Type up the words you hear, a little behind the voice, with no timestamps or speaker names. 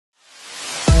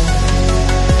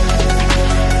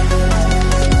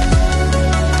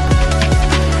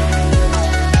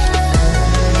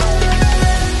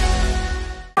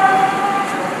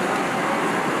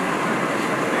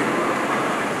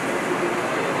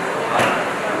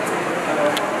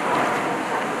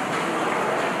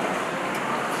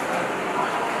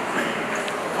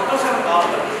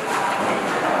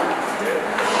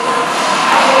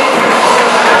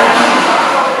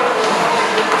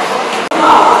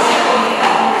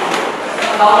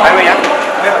అందరికీ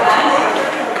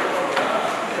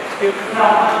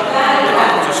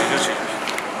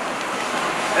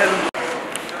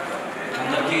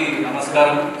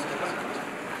నమస్కారం.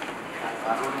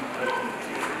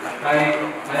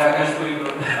 ఆకాష్ పురి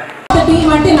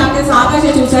టీమ్ అంటే నాకు తెలిసి ఆకాష్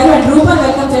చూశారు అండ్ రూపా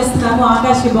వెల్కమ్ చేస్తున్నాము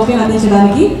ఆకాష్కి బొకేని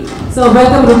అందించడానికి. సో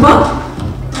వెల్కమ్ రూపా.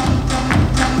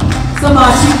 సో మా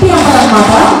చిట్టి అమ్మలు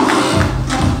అనమాట,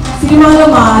 సినిమాలో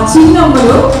మా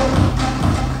చిన్నమ్మలు.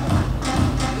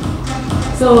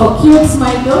 So cute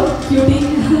smile, cutie.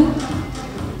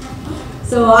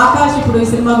 So Akash ఇప్పుడు ఈ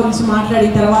సినిమా గురించి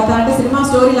మాట్లాడిన తర్వాత అంటే సినిమా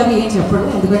స్టోరీలు అవి ఏం చెప్పడు,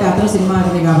 ఎందుకంటే అతను సినిమా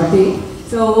అదే కాబట్టి.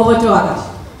 So over to Akash.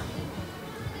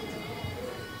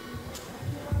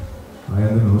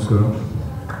 నమస్కారం.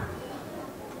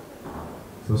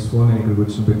 ఫస్ట్ ఆఫ్ ఆల్ నేను ఇక్కడికి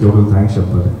వచ్చిన ప్రతి ఒక్కరు థ్యాంక్స్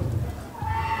చెప్పాలి.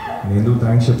 నేను ఎందుకు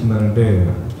థ్యాంక్స్ చెప్తున్నానంటే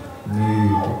నీ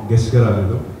గెస్ట్గా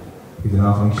రాలేదు, ఇది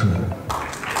నా ఫంక్షన్.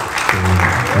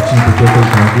 వచ్చిన ప్రతి ఒక్కరు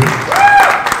థ్యాంక్ యూ.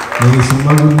 నేను ఈ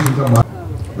సినిమా గురించి ఇంకా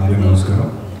అందరికీ నమస్కారం.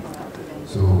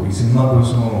 సో ఈ సినిమా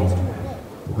కోసం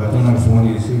ఒక అతను నాకు ఫోన్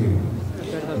చేసి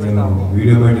నేను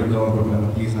వీడియో బయట ఇద్దాం అనుకుంటున్నాను,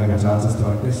 ప్లీజ్ నాకు ఛాన్స్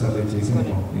ఇస్తామంటే సరే చేసి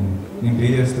నేను పే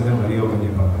చేస్తానే రెడీ అవ్వని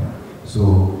చెప్పాను. సో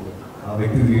ఆ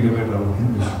వ్యక్తి వీడియో బయట రావడం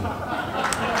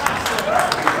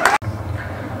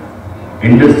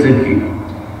ఇండస్ట్రీకి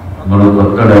మరో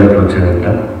కొత్త డైరెక్టర్ వచ్చాడంట.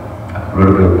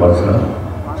 అప్పుడు పేరు పాల్సరా.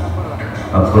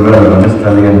 అప్పుడు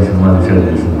రణస్థలి అనే సినిమా డిసైడ్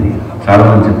చేసింది. చాలా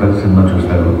మంది చెప్పారు, సినిమా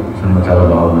చూశారు, సినిమా చాలా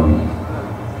బాగుంది.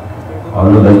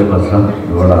 All the best person.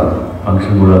 ఇవాళ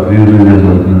ఫంక్షన్ కూడా ప్రీ రిలీజ్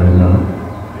జరుగుతుంది విన్నాను.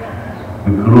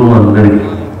 మీ క్రూ అందరికీ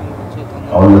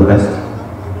ఆల్ ద బెస్ట్.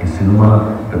 ఈ సినిమా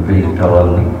పెద్ద హిట్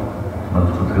అవ్వాలని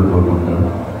మనస్ఫూర్తిగా కోరుకుంటున్నాను.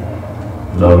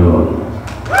 Love you all.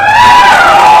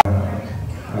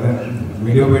 అదే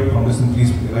వీడియో బయట పంపిస్తుంది,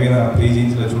 ప్లీజ్ ఎలాగైనా పే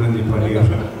చేయించేలా చూడని చెప్పండి.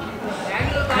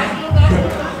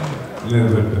 లేదు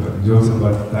but jokes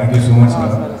but thank you so much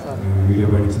కదా వీడియో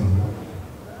బయట ఇచ్చింది.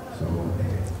 సో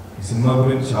ఈ సినిమా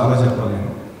గురించి చాలా చెప్పాలి.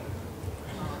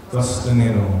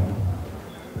 నేను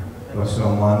ఫస్ట్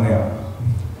మా అన్నయ్య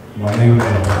కూడా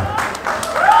చెప్పాలి.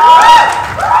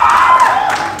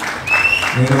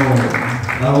 నేను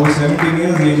నాకు 17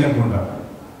 years ఏజ్ అనుకుంటా.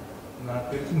 నాకు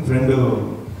తెలిసిన ఫ్రెండ్,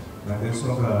 నాకు తెలిసిన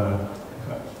ఒక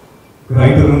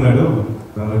రైటర్ ఉన్నాడు,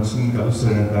 తను వచ్చి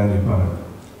కలుస్తాడంట అని చెప్పాను.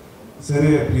 సరే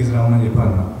ప్లీజ్ రామని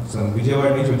చెప్పాను. సో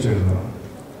విజయవాడ నుంచి వచ్చాడు.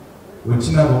 వచ్చి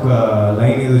నాకు ఒక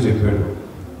లైన్ ఏదో చెప్పాడు,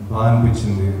 బాగా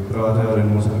అనిపించింది. తర్వాత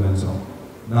 2-3 సార్లు కలిసాం.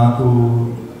 నాకు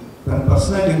తన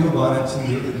పర్సనాలిటీ ఎందుకు బాగా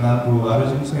నచ్చింది. నాకు ఆ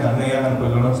రోజు నుంచి నేను అన్నయ్య అని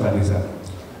పిలవడం స్టార్ట్ చేశాను.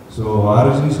 సో ఆ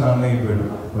రోజు నుంచి నా అన్నయ్య అయిపోయాడు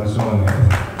పరిశ్రమ.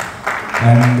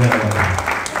 అండ్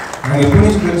నాకు ఎప్పటి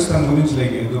నుంచి తెలుసు తన గురించి,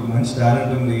 లైక్ ఏదో మంచి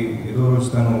టాలెంట్ ఉంది, ఏదో రోజు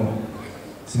తను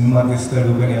సినిమా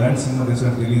తీస్తాడు, కానీ ఎలాంటి సినిమా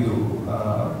తీస్తాడో తెలీదు.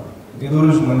 ఏదో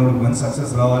రోజు మనకు మంచి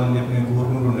సక్సెస్ రావాలని చెప్పి నేను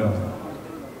కోరుకుంటుండేవాను.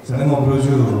 సడన్గా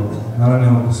ఒకరోజు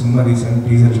నేను ఒక సినిమా తీసాను,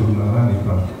 టీజర్ చూడున్నాను అని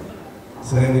చెప్పాను.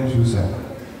 సరే నేను చూశాను,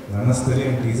 రణస్థలి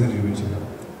అని టీజర్ చూపించాను.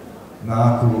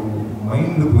 నాకు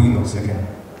మైండ్ పోయింది ఒక సెకండ్.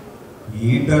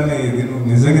 ఏంటనే ఇది నువ్వు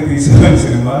నిజంగా తీసావు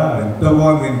సినిమా, ఎంత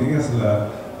బాగుంది ఏంటి అసలు,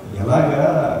 ఎలాగా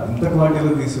ఇంత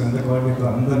క్వాలిటీలో తీసావు, ఎంత క్వాలిటీతో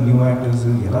అందరు న్యూ యాక్టర్స్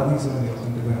ఎలా తీసావు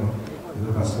చెప్తుంటే నేను ఏదో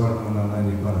కష్టపడుతున్నాను అని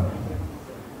చెప్పాను.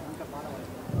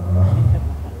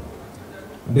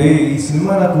 అంటే ఈ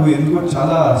సినిమా నాకు ఎందుకో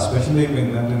చాలా స్పెషల్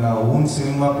అయిపోయింది. అంటే నా ఓన్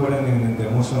సినిమా కూడా నేను ఇంత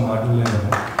ఎమోషనల్ మాట్లాడలేను.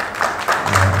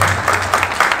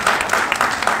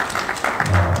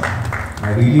 I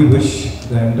really wish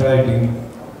the entire team.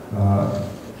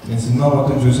 నేను సినిమా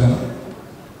మొత్తం చూశాను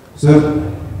సార్,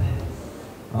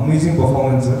 అమేజింగ్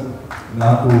పర్ఫార్మెన్స్ సార్.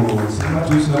 నాకు సినిమా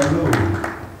చూసినప్పుడు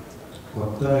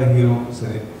కొత్త హీరో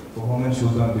సరే పర్ఫార్మెన్స్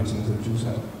చూద్దాం అనిపించింది సార్.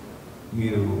 చూశాను,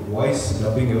 మీరు వాయిస్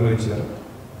డబ్బింగ్ ఎవరో ఇచ్చారు,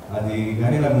 అది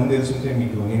కానీ నాకు ముందు తెలుసుంటే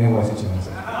మీకు నేనే వాయిస్ ఇచ్చాను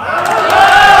సార్.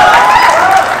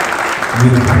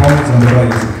 మీరు పర్ఫార్మెన్స్ అందరూ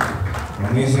చేశారు,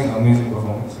 అమేజింగ్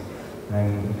పర్ఫార్మెన్స్.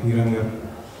 అండ్ హీరోయిన్ గారు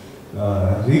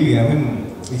రియలీ ఐ మీన్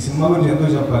ఈ సినిమా గురించి ఎంతో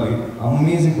చెప్పాలి.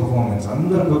 అమేజింగ్ పర్ఫార్మెన్స్,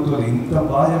 అందరు కొత్త ఇంత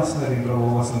బాగా చేస్తున్నారు. ఇంట్లో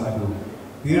అసలు నాకు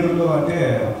థియేటర్లో అంటే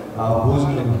ఆ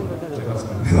భోజనం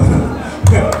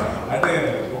అంటే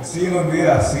ఒక సీన్ ఉంది,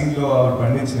 ఆ సీన్లో ఆవిడ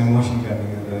పండించిన ఎమోషన్ కానీ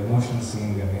ఎమోషనల్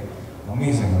సీన్ కానీ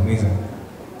అమేజింగ్.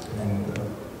 And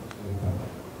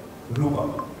Roopa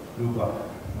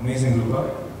amazing. రూపా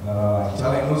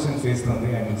చాలా ఇన్నోసెంట్ ఫేస్ ఉంది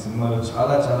అండ్ సినిమాలో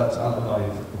చాలా చాలా చాలా బాగా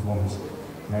పర్ఫార్మెన్స్.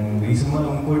 అండ్ ఈ సినిమాలో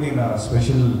ఇంకోటి నా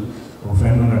స్పెషల్ ఒక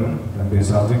ఫ్రెండ్ ఉన్నాడు, తన పేరు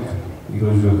సాత్విక్.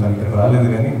 ఈరోజు తను ఇక్కడ రాలేదు,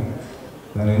 కానీ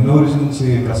తను ఎన్నో రోజుల నుంచి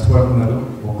కష్టపడుతున్నాడు.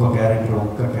 ఒక్క క్యారెక్టర్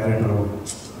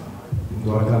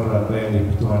దొరకాలి అబ్బాయి అని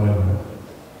చెప్తూ అన్నాడు.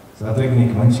 సాత్విక్,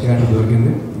 నీకు మంచి క్యారెక్టర్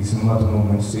దొరికింది, ఈ సినిమాతో నువ్వు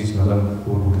మంచి స్టేజ్కి వెళ్ళాలని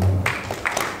కోరుకుంటున్నాను.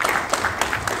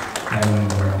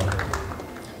 అండ్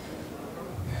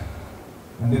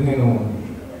అంటే నేను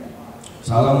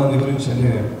చాలామంది గురించి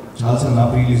అంటే చాలాసార్లు నా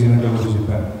ప్రీ రిలీజ్ ఈవెంట్లో కూడా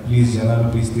చెప్పాను, ప్లీజ్ జనాలు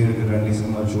ప్లీజ్ థియేటర్కి రండి,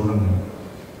 సినిమా చూడండి.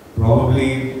 ప్రాబబ్లీ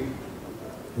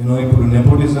ఇప్పుడు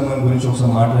నెపోటిజం అని గురించి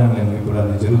ఒకసారి మాట్లాడలేము, ఇప్పుడు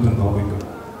అది జరుగుతున్న టాపిక్.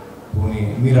 పోనీ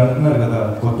మీరు అంటున్నారు కదా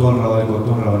కొత్త వాళ్ళు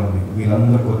రావాలని,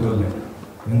 వీళ్ళందరూ కొత్త వాళ్ళే,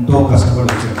 ఎంతో కష్టపడి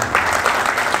వచ్చారు,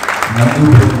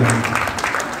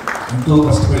 ఎంతో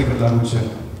కష్టపడి ఇక్కడ దాకా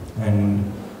వచ్చారు. అండ్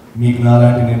మీకు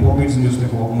నాలాంటి నెపోకిడ్స్ని చూస్తే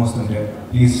కోపం వస్తుంటే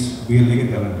ప్లీజ్ వీళ్ళ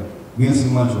దగ్గరికి వెళ్ళండి, వీళ్ళ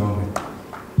సినిమాలు చూడండి,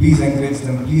 please encourage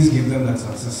them, please give them that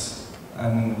success.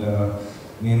 And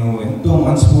నేను ఎంతో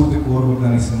మనస్ఫూర్తి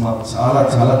కోరుకుంటున్నాను ఈ సినిమా చాలా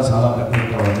చాలా చాలా పెద్ద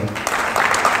హిట్ అవ్వాలి.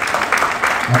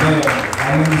 అంటే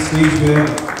I'm in stage where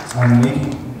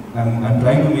I'm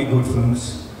trying to make good films.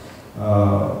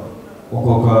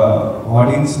 ఒక్కొక్క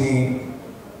ఆడియన్స్ని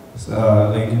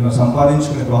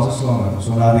సంపాదించుకునే ప్రాసెస్లో ఉన్నాను.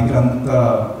 సో నా దగ్గర అంత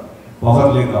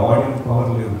పవర్ లేదు, ఆడియన్స్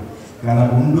పవర్ లేదు, కానీ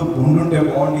నాకు ఉండుంటే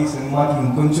బాగుండి ఈ సినిమాకి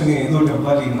ఇంకొంచెం ఏదో ఒకటి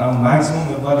ఇవ్వాలి, నా మ్యాక్సిమం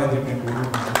ఇవ్వాలి అని చెప్పి నేను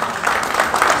కోరుకుంటున్నాను.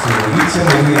 So each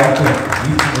and every actor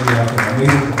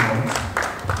amazing performance.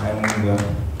 And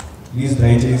please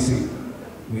దయచేసి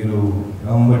మీరు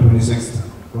నవంబర్ 26th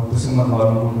కొత్త సినిమా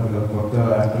కావాలనుకుంటున్నారు కదా, కొత్త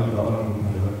యాక్టర్లు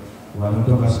కావాలనుకుంటున్నారు కదా,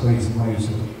 వాళ్ళంతో కష్టపడి ఈ సినిమా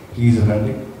చూసారు, ప్లీజ్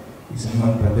రండి, ఈ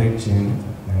సినిమాని పెద్ద హిట్ చేయండి.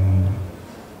 అండ్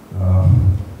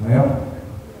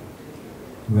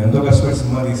నువ్వు ఎంతో కష్టపడి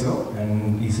సినిమా తీసావు, అండ్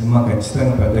ఈ సినిమా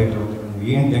ఖచ్చితంగా పెద్ద హిట్ అవుతుంది.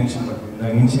 ఏం టెన్షన్ పడుతుంది,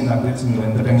 దాని నుంచి నాకు తెలుసు నువ్వు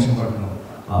ఎంత టెన్షన్ పడుతున్నావు,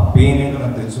 ఆ పెయిన్ ఏంటో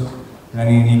నాకు తెలుసు.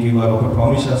 కానీ నీకు ఇవాళ ఒక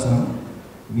ప్రామిస్ చేస్తున్నాను,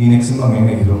 నీ నెక్స్ట్ సినిమా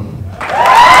మేమే హీరో.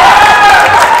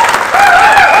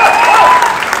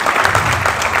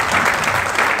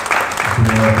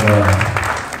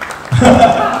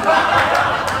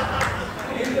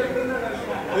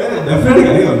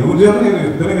 డెఫినెట్గా నువ్వు చెప్పు, నేను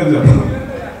ఇద్దరు కలిసి చెప్పను.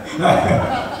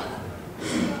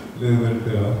 లేదు బట్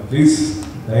ప్లీజ్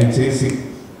దయచేసి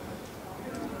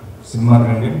సినిమాకి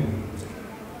రండి,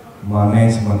 మా అన్నయ్య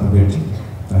సినిమాతో వెయిట్ చేయండి.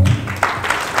 Thank you.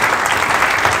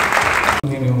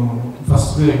 నేను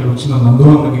ఫస్ట్ ఇక్కడ వచ్చిన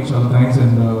నందువన్నకి చాలా థ్యాంక్స్.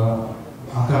 అండ్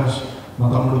ఆకాష్ మా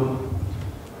తమ్ముడు,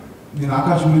 నేను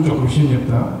ఆకాష్ గురించి ఒక విషయం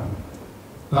చెప్తా.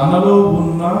 తనలో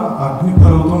ఉన్న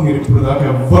అగ్నిపర్వతం మీరు ఇప్పుడు దాకా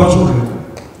ఎవ్వరు చూడలేదు.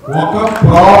 ఒక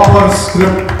ప్రాపర్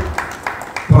స్క్రిప్ట్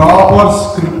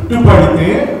పడితే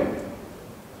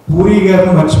పూరి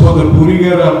గారిని మర్చిపోతారు. పూరి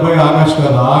గారు అబ్బాయి ఆకాష్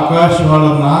కాదు, ఆకాష్ వాళ్ళ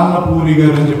నాన్న పూరి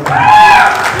గారు అని చెప్తారు.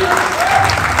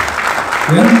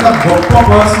 ఎంత గొప్ప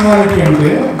పర్సనాలిటీ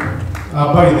అంటే ఆ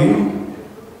అబ్బాయిది.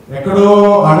 ఎక్కడో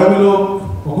అడవిలో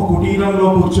ఒక కుటీరంలో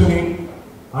కూర్చొని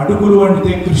అటుకులు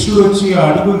వండితే కృష్ణుడు వచ్చి ఆ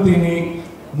అటుకులు తిని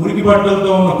మురికి బట్టలతో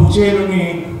ఉన్న కుచేలుని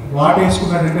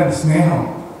వాటేసుకున్నాడంటే అది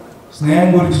స్నేహం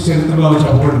గురించి చరిత్రలో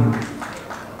చెప్పబడింది.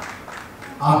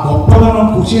 ఆ గొప్పదనం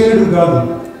కుచేలుడు కాదు,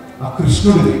 ఆ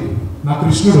కృష్ణుడిది. నా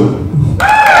కృష్ణుడు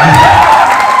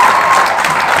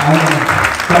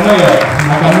కన్నయ్య,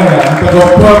 నా కన్నయ్య అంత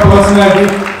గొప్ప పర్సనాలిటీ.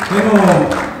 నేను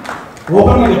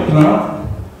ఓపెన్గా చెప్తున్నా,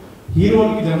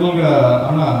 హీరోలకి జనరల్గా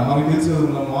మనకు తెలిసి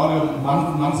మామూలుగా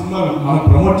మన సినిమాలు మనం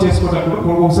ప్రమోట్ చేసుకోవడానికి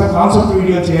ఒకసారి కాన్సెప్ట్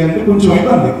వీడియో చేయాలంటే కొంచెం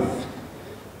ఇబ్బంది.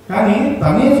 కానీ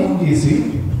తనే ఫోన్ చేసి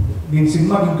నేను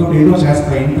సినిమాకి ఇంకోటి ఏదో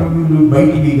చేస్తా, ఇంటర్వ్యూలు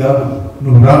బయటికి కాదు,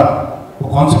 నువ్వు రా ఒక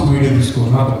కాన్సెప్ట్ వీడియో తీసుకో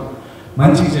నాతో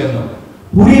మంచిగా చేద్దాం.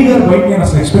 పూరి గారు బయట నేను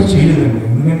అసలు ఎక్స్పెక్ట్ చేయలేదండి.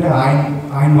 ఎందుకంటే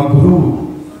ఆయన మా గురువు.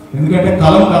 ఎందుకంటే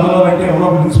కలం కదలాలంటే ఎవరో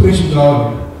ఒక ఇన్స్పిరేషన్ కావాలి.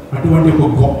 అటువంటి ఒక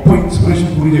గొప్ప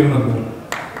ఇన్స్పిరేషన్ పూరి జగన్నాథ్ గారు.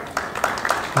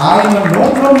 ఆయన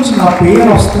నోట్లో నుంచి నా పేరు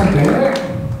వస్తుంటే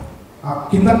ఆ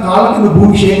కింద కాళ్ళ కింద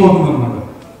భూమి షేక్ అవుతుంది అన్నమాట.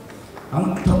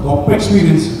 అంత గొప్ప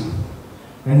experience.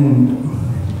 And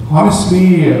honestly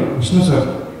Vishnu sir,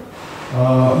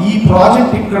 ఈ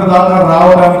ప్రాజెక్ట్ ఇక్కడ దాకా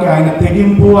రావడానికి ఆయన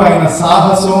తెగింపు, ఆయన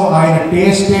సాహసం, ఆయన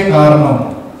టేస్టే కారణం.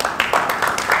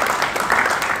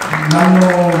 నన్ను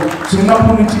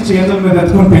చిన్నప్పటి నుంచి చేతుల మీద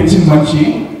ఎత్తుకొని పెంచిన మనిషి,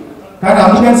 కానీ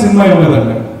అందుకని సినిమా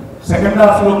ఇవ్వలేదండి. సెకండ్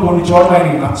హాఫ్లో కొన్ని చోట్ల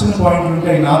ఆయన నచ్చిన పాయింట్ ఉంటే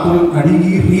ఆయన నాతో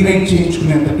అడిగి రీరైట్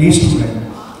చేయించుకునేంత టేస్ట్ ఉందండి.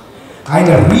 ఆయన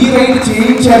రీరైట్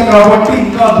చేయించారు కాబట్టి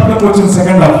ఇంకా అద్భుతంగా వచ్చింది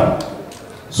సెకండ్ హాఫ్.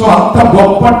 సో అంత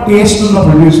గొప్ప టేస్ట్ ఉన్న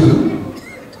ప్రొడ్యూసర్.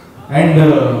 అండ్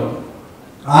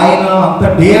ఆయన అంత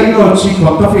డేర్గా వచ్చి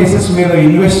కొత్త ఫేసెస్ మీద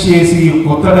ఇన్వెస్ట్ చేసి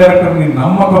కొత్త డైరెక్టర్ని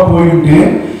నమ్మకపోయి ఉంటే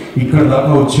ఇక్కడ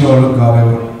దాకా వచ్చేవాళ్ళు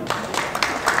కాదెవరు.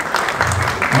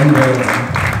 అండ్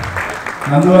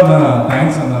అందువల్ల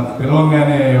థ్యాంక్స్ అన్న,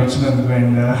 పిలవంగానే వచ్చినందుకు.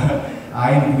 అండ్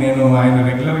ఆయన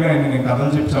రెగ్యులర్గా నేను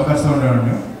కథలు చెప్పి చౌకస్తూ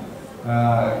ఉండేవాడిని.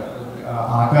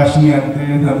 ఆకాష్ని అంతే,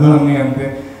 నందువల్ని అంతే,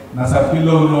 నా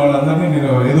సర్కిల్లో ఉన్న వాళ్ళందరినీ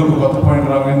నేను ఏదో ఒక కొత్త పాయింట్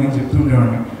రాగానే నేను చెప్తూ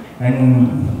ఉండేవాడిని. అండ్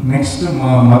నెక్స్ట్ మా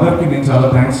మదర్కి నేను చాలా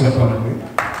థ్యాంక్స్ చెప్పాలండి.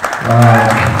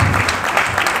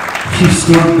 She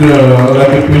stood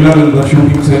like a pillar in the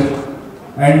shooting set.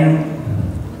 And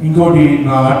ఇంకోటి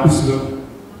నా ఆర్టిస్టులు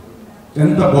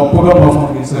ఎంత గొప్పగా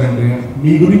పర్ఫామ్ చేశారంటే,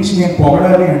 మీ గురించి నేను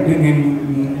పొగడాలి అంటే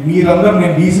మీరందరూ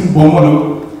నేను గీసిన బొమ్మలు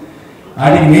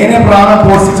అది నేనే ప్రాణం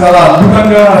పోసి చాలా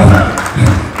అద్భుతంగా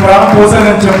ప్రాణం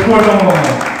పోసానని చెప్పుకోవడం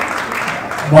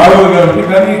బాగోదు కాబట్టి,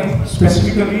 కానీ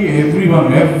స్పెసిఫికలీ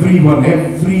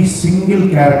ఎవ్రీ సింగిల్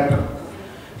క్యారెక్టర్,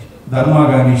 ధర్మ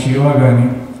కానీ, శివ కానీ,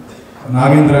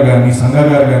 నాగేంద్ర కానీ, సంగ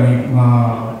గారు కానీ,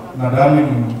 నా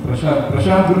డార్లింగ్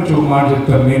ప్రశాంత్ గురించి ఒక మాట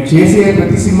చెప్తారు. నేను చేసే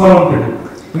ప్రతి సినిమాలో ఉంటాడు,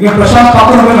 ఇంకా ప్రశాంత్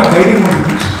కాకుండా నాకు ధైర్యం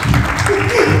ఉంటుంది.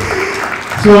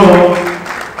 సో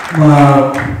మా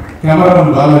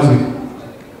కెమెరామెన్ బాలాజీ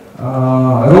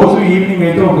రోజు ఈవినింగ్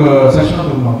అయితే ఒక సెషన్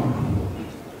ఉంటుంది మాకు,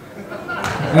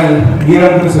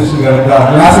 గీరాంకుల సెషన్ కాదు,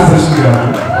 గ్లాసెస్ సెషన్ కాదు,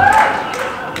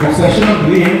 ఒక సెషన్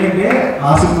ఉంటుంది. ఏంటంటే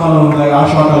ఆ సినిమాలో ఉంది, ఆ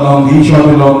షాట్ అలా ఉంది, ఈ షాట్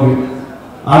ఎలా ఉంది,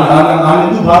 వాళ్ళు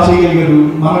ఎందుకు బాగా చేయగలిగారు,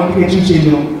 మనం ఎందుకు అచీవ్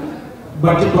చేయలేము,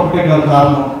 బడ్జెట్ ఒకటే కాదు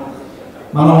కారణం,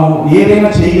 మనం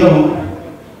ఏదైనా చేయగలం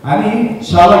అని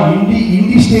చాలా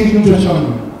ఇండీ స్టేజ్ నుంచి వచ్చాము.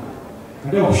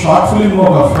 అంటే ఒక షార్ట్ ఫిలిం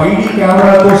ఒక 5D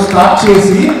కెమెరాతో స్టార్ట్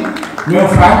చేసి మేము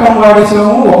ఫ్రాంకమ్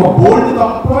వాడేసాము. ఒక బోల్డ్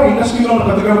తప్ప ఇండస్ట్రీలో ఉన్న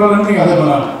పెద్ద కెమెరాలన్నీ అదే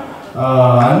మన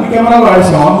అన్ని కెమెరాలు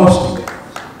వాడేసాము ఆల్మోస్ట్.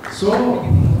 సో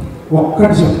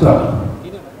ఒక్కటి చెప్తా,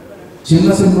 చిన్న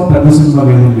సినిమా పెద్ద సినిమా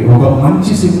లేదండి, ఒక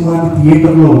మంచి సినిమాని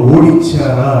థియేటర్లో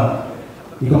ఓడించారా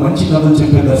ఇక మంచి కథలు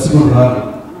చెప్పే దర్శకులు రాదు,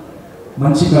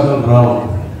 మంచి కథలు రావు.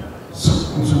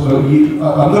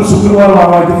 అందరూ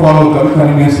శుక్రవారం అయితే ఫాలో అవుతారు,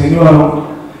 కానీ నేను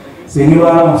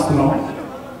శనివారం వస్తున్నాం,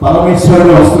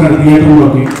 పరమేశ్వరుడు వస్తున్నాడు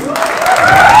థియేటర్లోకి.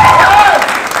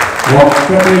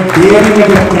 ఒక్కటే డేరింగ్గా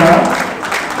చెప్తున్నా,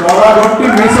 కొట్టి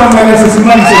మీసం మేలేసే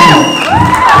సినిమా ఇచ్చాను.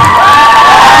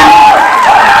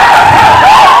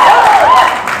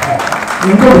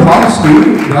 ఇంకోటి హానెస్ట్లీ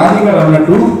గాంధీ గారు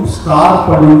అన్నట్టు స్టార్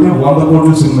పడి ఉంటే 100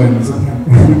 కోట్ల సినిమా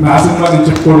నా సినిమా నేను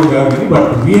చెప్పుకోవడం కాదు,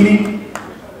 బట్ రియలీ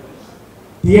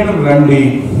థియేటర్ రండి,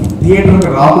 థియేటర్కి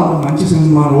రాకుండా మంచి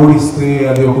సినిమాను ఓడిస్తే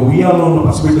అది ఒక ఉయ్యాల్లో ఉన్న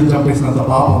పసిబిడ్డని చంపేసినంత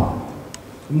పాపం.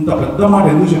 ఇంత పెద్ద మాట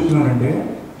ఎందుకు చెప్తున్నానంటే,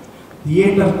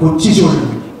 థియేటర్కి వచ్చి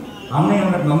చూడండి. అన్నయ్య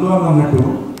అన్నట్టు, నందు అన్నట్టు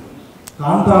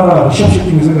కాంతార రిషబ్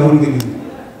శెట్టి నిజంగా ఎవరికి తెలియదు.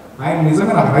 ఆయన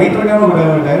నిజంగా నాకు రైటర్గా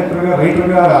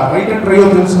రైటర్ ట్రైవ్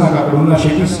తెలుసు, నాకు అక్కడ ఉన్న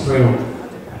షెట్టిస్ ట్రైవ్,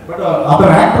 బట్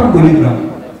అతను యాక్టర్ తెలియదు నాకు.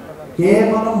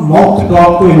 కేవలం మౌత్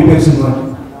టాక్తో వెళ్ళిపోయే సినిమా,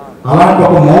 అలాంటి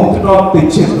ఒక మౌత్ టాక్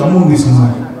తెచ్చే దమ్ముంది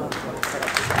సినిమాకి.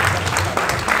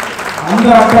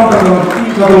 అందరూ అంటూ ఉంటారు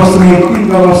ఈ కథ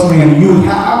వస్తున్నాయి అని. You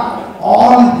have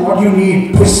all what you need,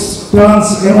 twist,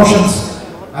 turns, emotions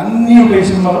అన్నీ ఉంటాయి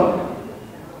సినిమాలో.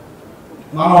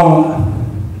 మనం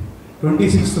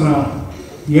 26th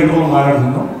థియేటర్లో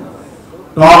మాట్లాడుతున్నాం.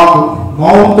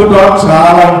 మౌత్ టాక్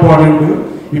చాలా ఇంపార్టెంట్.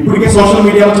 ఇప్పటికే సోషల్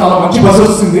మీడియాలో చాలా మంచి బస్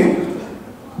వస్తుంది.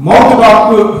 మౌత్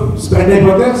టాక్ స్ప్రెడ్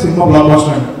అయిపోతే సినిమా బ్లాక్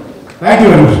బస్టర్ అండి. Thank you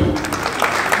very much.